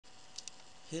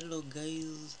Hello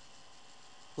guys,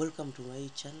 welcome to my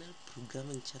channel,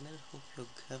 programming channel. Hope you're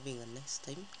having a nice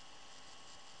time.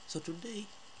 So today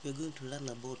we're going to learn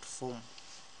about form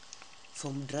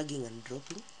dragging and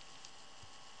dropping,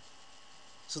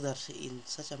 so that in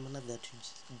such a manner that you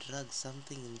just drag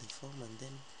something in the form and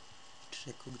then it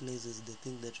recognizes the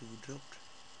thing that you dropped.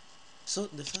 So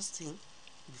the first thing,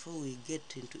 before we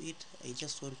get into it, I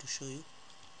just want to show you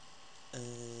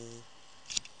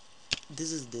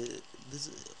this is the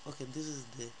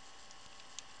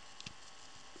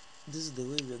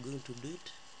way we are going to do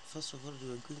it. First of all,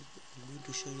 I'm going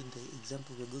to show you the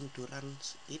example. We're going to run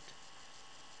it.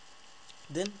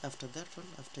 Then after that one,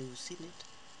 after you've seen it,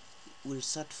 we'll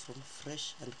start from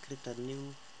fresh and create a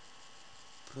new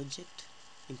project,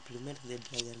 implement the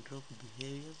drag and drop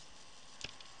behaviors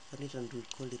on it, and we'll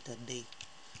call it a day.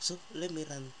 So let me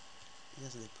run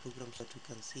just the program so that you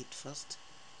can see it first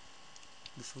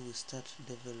before we start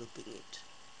developing it.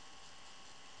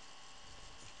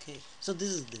 Okay, so this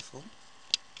is the form.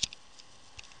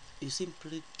 You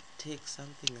simply take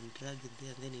something and drag it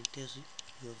there, and then it tells you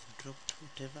you have dropped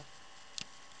whatever.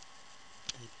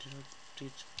 I dropped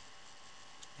it,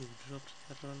 you dropped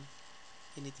that one,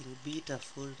 anything, be it a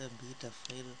folder, be it a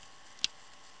file.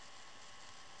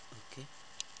 Okay,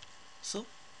 so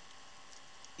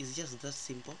it's just that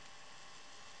simple.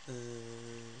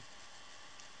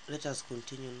 Let us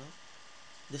continue now.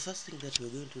 The first thing that we're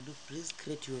going to do, please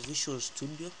create your Visual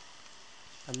Studio.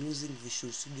 I'm using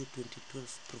Visual Studio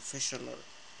 2012 Professional,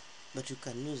 but you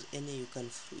can use any. You can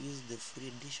use the free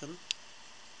edition.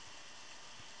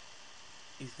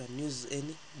 You can use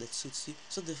any that suits you.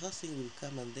 So the first thing will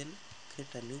come and then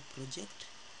create a new project.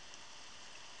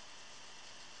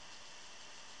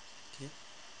 Okay,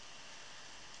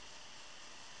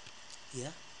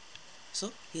 yeah,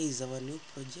 so here is our new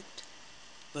project.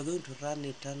 We're going to run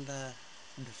it under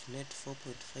 .NET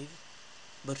 4.5,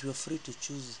 but you are free to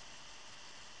choose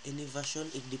any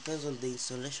version. It depends on the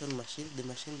installation machine, the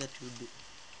machine that will be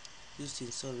used to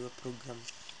install your program.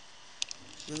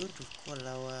 We're going to call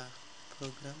our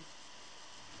program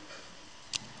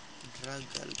drag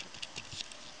and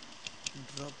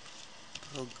drop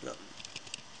program.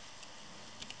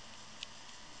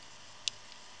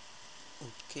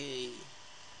 Okay,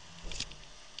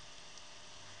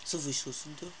 so Visual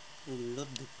Studio will load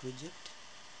the project.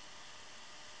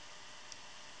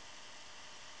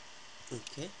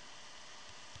 Okay,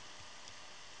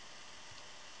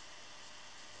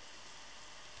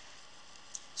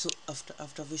 so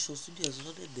after Visual Studio has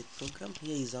loaded the program,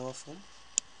 here is our form.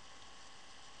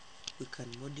 We can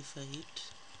modify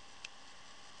it.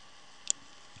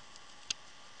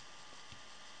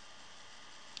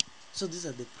 So these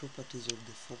are the properties of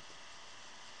the form.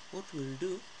 What we'll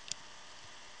do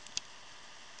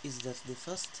is that the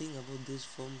first thing about this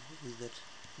form is that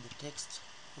the text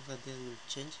over there will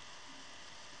change.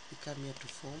 We come here to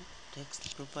form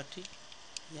text property,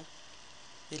 yeah,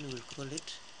 then we'll call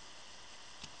it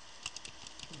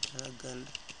drag and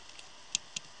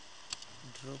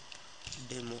drop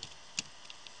demo.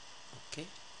 Okay,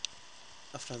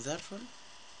 after that one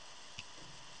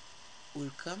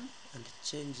we'll come and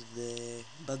change the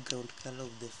background color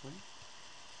of the form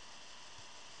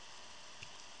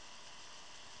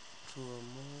to a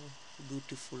more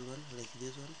beautiful one like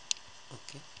this one.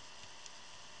 Okay,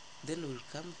 then we'll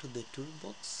come to the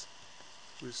toolbox.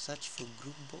 We'll search for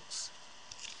group box.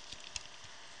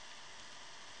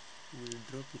 We'll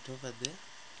drop it over there,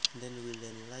 then we'll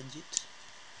enlarge it.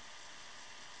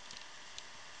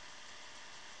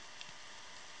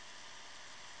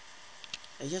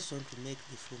 I just want to make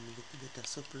the form look better,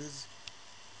 so please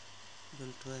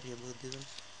don't worry about this one.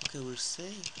 Okay,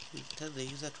 we'll tell the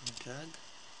user to drag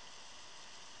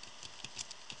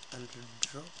and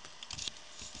drop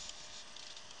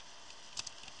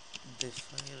the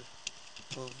file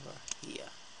over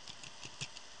here.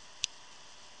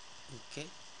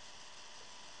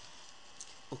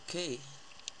 Okay,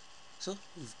 so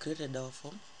we've created our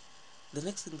form. The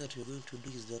next thing that we're going to do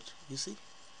is that, you see,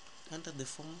 under the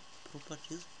form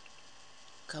properties,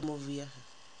 come over here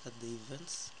at the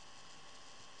events,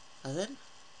 and then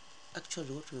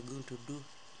actually what we're going to do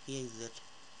here is that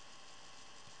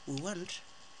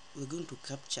we're going to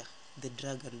capture the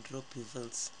drag and drop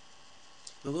events.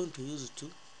 We're going to use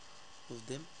two of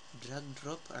them, drag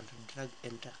drop and drag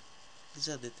enter. These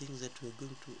are the things that we're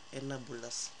going to enable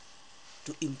us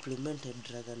to implement a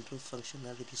drag and drop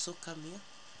functionality. So come here,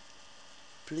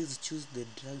 please choose the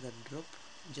drag and drop,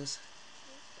 just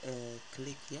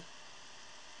click here,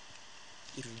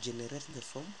 it will generate the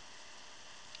form.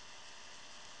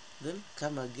 Then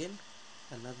come again,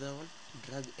 another one,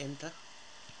 drag enter.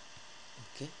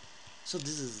 Okay, So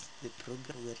this is the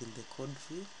program. We are in the code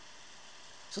view.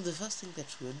 So the first thing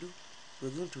that we're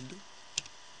going to do,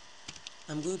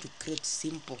 I'm going to create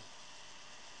simple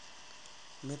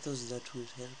methods that will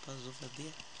help us over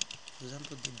there. For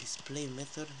example, the display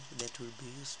method that will be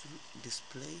used to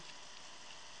display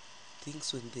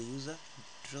things when the user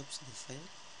drops the file.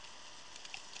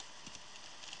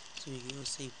 So you will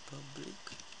say public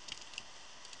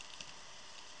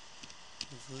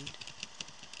void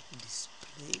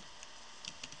display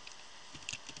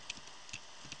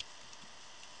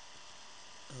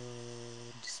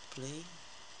display.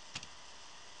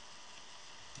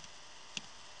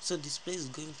 So display is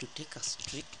going to take a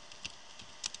string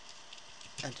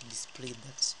and display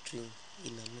that string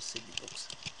in a message box.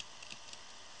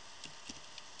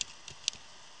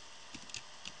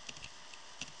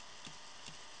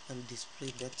 And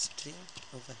display that string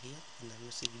over here in a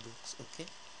message box. Okay,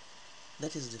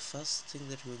 that is the first thing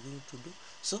that we're going to do.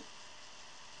 So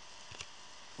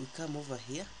we come over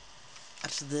here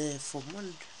at the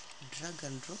command drag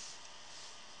and drop.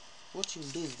 What you'll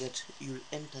do is that you'll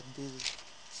enter this.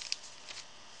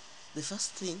 The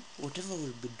first thing, whatever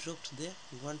will be dropped there,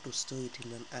 we want to store it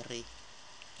in an array.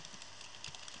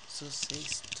 So say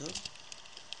store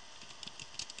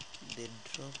the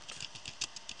dropped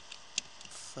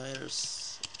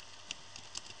files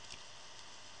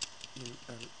in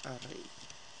an array.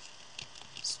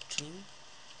 String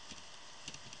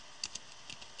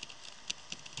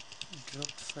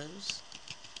dropped files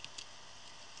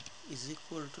is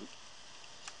equal to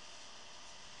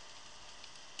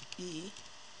e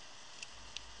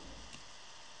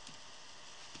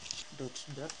dot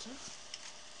data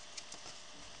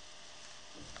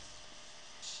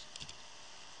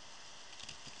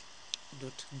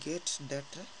dot get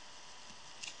data.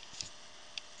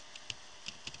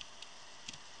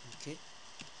 Okay,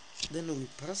 then we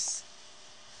pass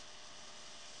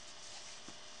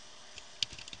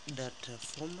data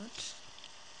formats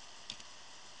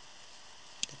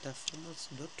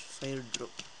dot file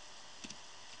drop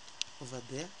over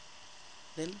there.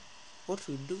 Then what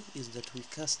we do is that we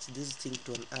cast this thing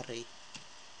to an array.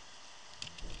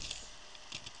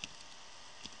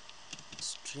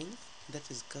 String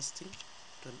that is casting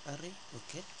to an array.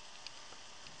 Okay,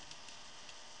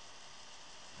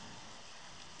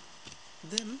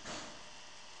 then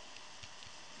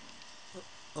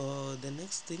the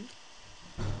next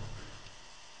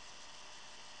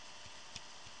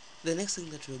thing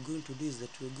that we're going to do is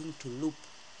that we're going to loop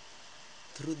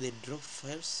through the drop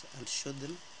files and show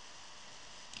them.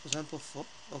 For example,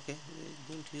 we're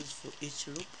going to use for each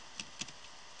loop.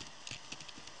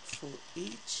 For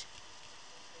each,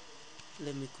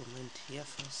 let me comment here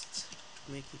first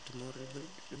to make it more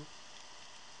readable.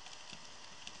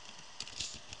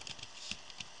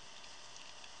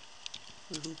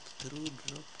 Loop through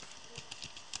drop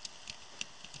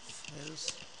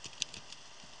files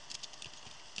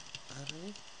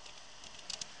array,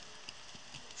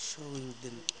 showing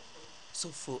them. So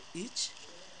for each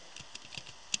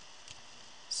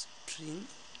string,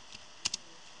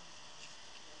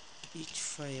 each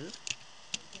file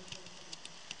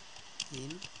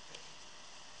in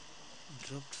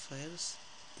dropped files,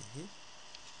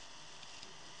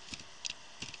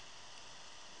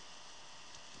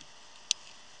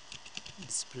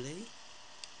 display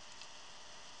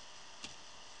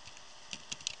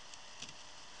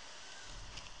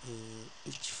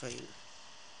each file.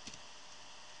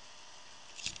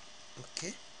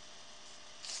 Okay,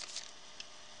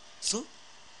 so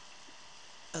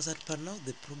as at per now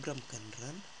the program can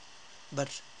run,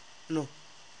 but no,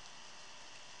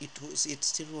 it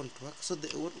still won't work. So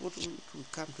what we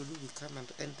come to do, we come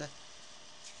and enter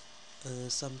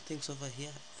some things over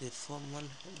here, the form one,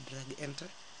 drag enter.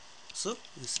 So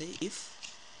we say if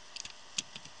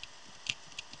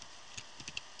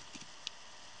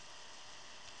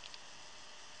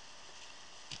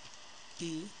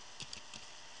e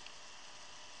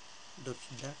dot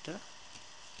data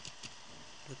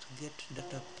dot get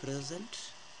data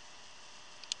present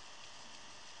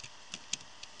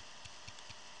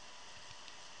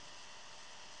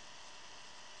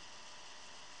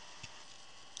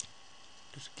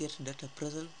dot get data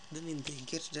present, then in the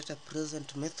get data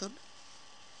present method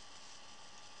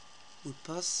we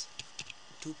pass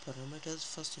two parameters.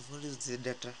 First of all is the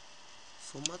data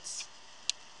formats,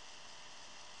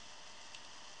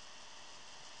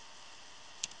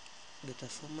 dot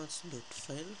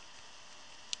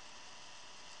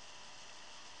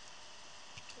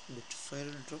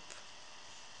file drop,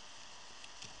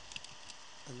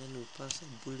 and then we pass a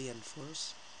boolean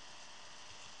false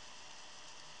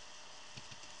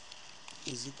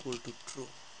is equal to true.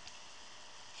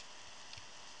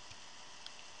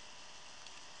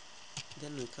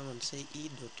 then we come and say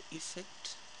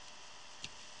e.effect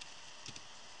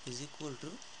is equal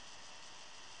to,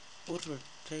 what we're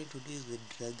trying to do is the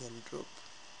drag and drop,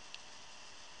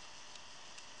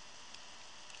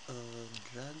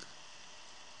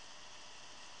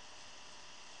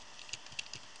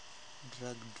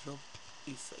 drag drop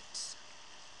effects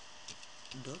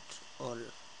dot all.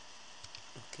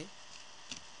 Okay,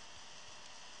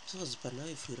 so as per now,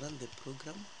 if we run the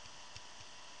program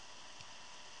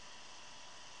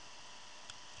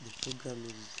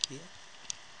is here.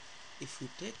 If we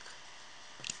take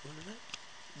a folder,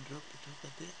 drop it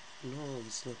over there, no,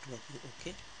 it's not working.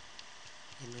 Okay,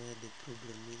 I know where the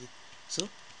problem is. So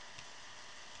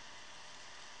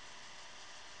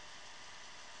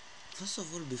first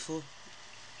of all, before,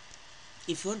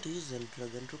 if you want to use a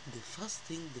drag and drop, the first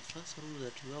rule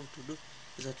that you have to do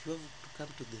is that you have to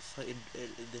come to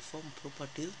the form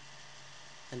properties,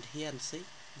 and here and say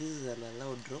this is an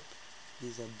allowed drop, there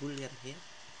is a boolean here,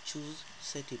 choose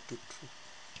set it to true,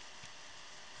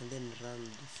 and then run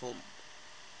the form.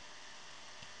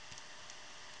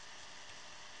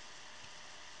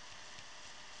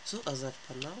 So as at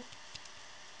per now,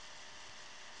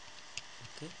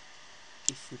 okay,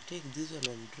 if we take this one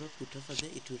and drop it over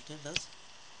there, it will tell us,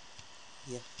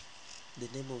 yeah, the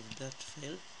name of that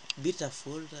file, be it a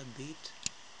folder, be it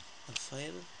a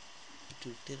file. It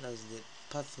will tell us the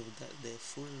path of the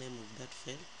full name of that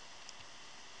file.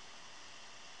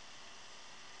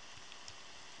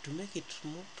 To make it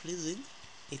more pleasing,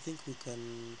 I think we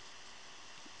can,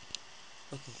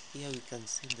 okay, here we can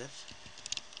see that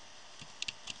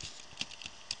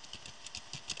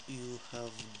you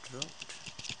have dropped,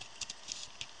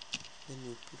 then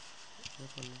we put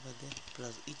that one over there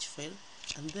plus each file,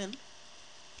 and then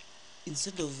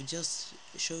instead of just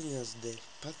showing us the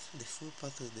path, the full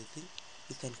path of the thing,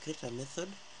 we can create a method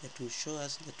that will show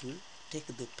us, that will take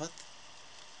the path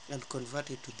and convert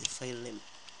it to the file name.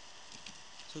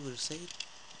 So we'll say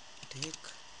take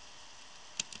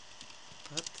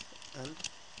path and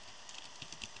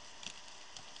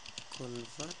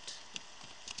convert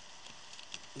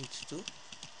it to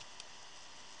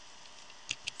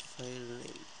file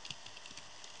name.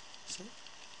 So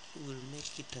we'll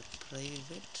make it a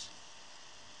private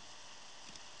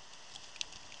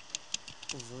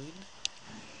void,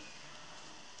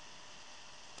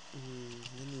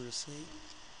 then we'll say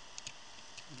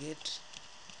get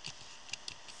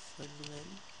file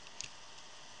name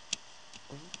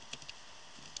of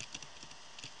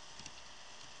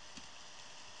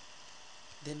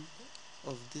then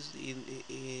of this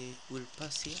will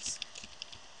pass us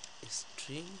a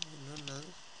string known as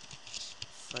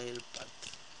file path.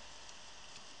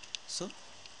 So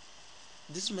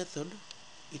this method,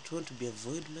 it won't be a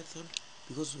void method,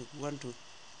 because we want to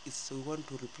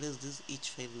replace this each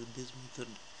file with this method.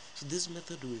 So this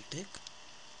method will take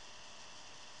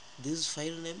this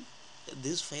file name,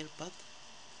 this file path,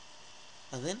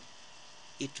 and then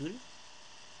it will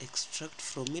extract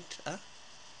from it a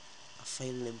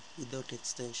file name without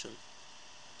extension.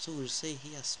 So we'll say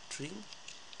here string,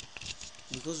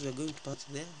 because we are going to pass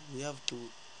there, we have to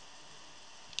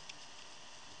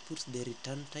put the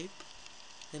return type.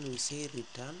 Then we say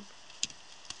return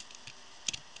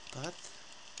path,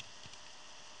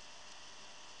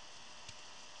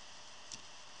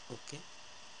 okay,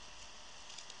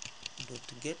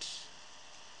 dot get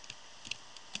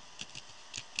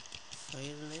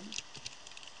file name.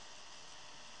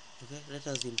 Okay, let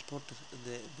us import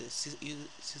the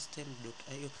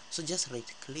system.io. So just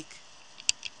right click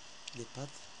the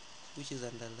path which is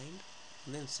underlined,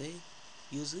 and then say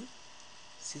use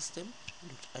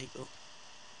system.io.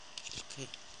 okay,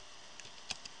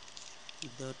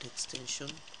 without extension,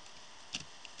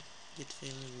 get file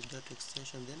name without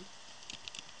extension, then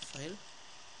file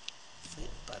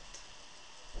path,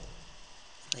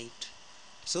 right.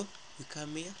 So we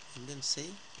come here and then say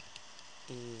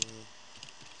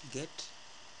get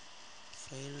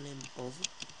file name of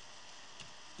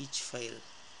each file,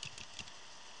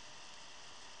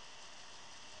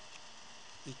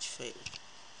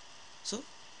 So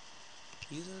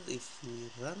users, if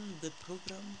we run the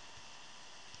program,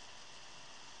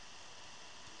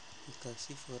 we can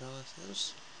see for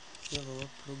ourselves. We have our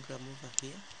program over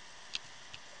here.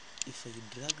 If I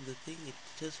drag the thing, it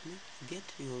tells me get,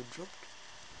 you have dropped,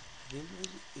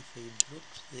 remove. If I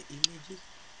dropped the images,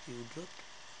 you dropped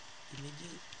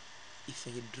images. If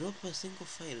I drop a single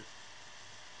file,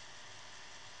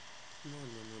 no.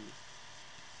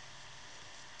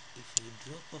 If I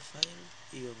drop a file,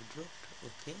 you have dropped.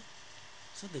 Okay,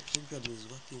 so the program is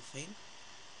working fine.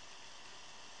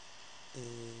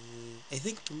 I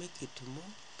think to make it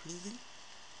more pleasing,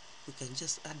 we can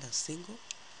just add a single,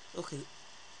 okay,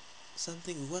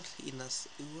 something we want we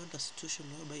want a situation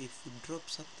whereby if we drop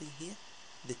something here,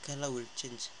 the color will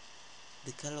change,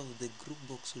 the color of the group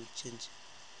box will change.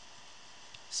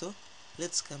 So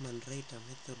let's come and write a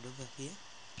method over here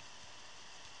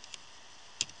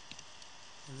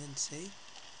and then say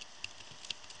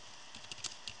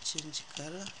change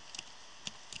color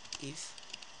if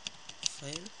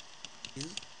file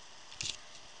is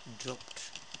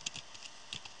dropped.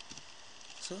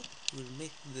 So we'll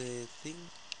make the thing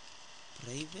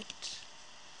private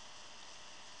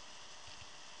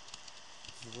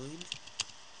void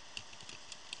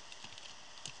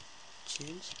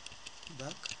change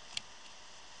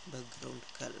background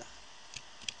color.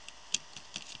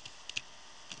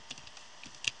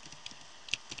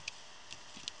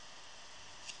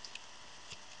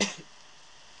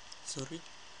 Sorry,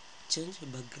 change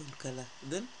background color.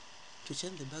 Then to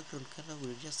change the background color,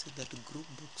 we'll just say that group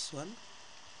box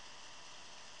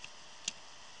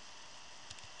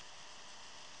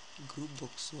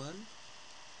 1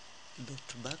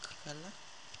 dot back color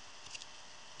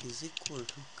is equal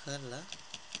to color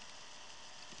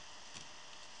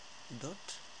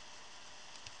dot,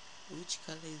 which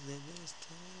color is the best?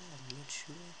 I'm not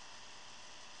sure.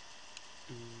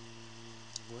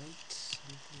 White,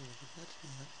 something like that.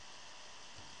 Yeah,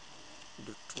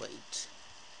 dot white.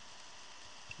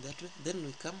 That way, then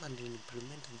we come and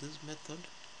implement this method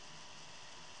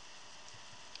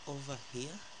over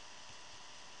here.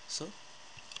 So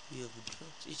we have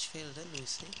dropped each file, then we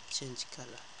say change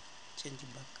color, change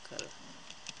back color.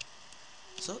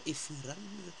 So if we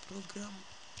run the program,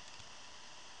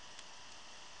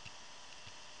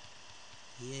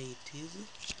 here it is,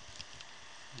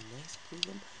 nice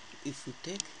program. If we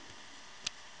take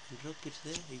and drop it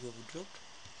there, you have dropped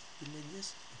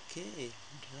images. Okay,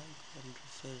 drag and drop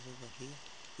files over here,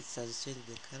 it has changed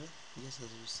the color just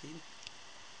as we said.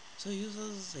 So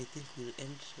users, I think we'll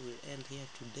end here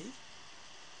today.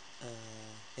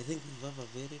 I think we have a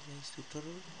very nice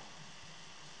tutorial.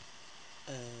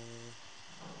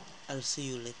 I'll see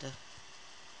you later,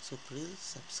 so please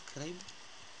subscribe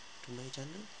to my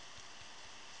channel.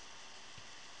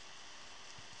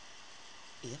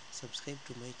 Yeah, subscribe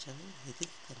to my channel. I think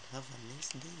you can have a nice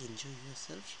day, enjoy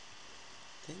yourself.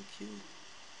 Thank you.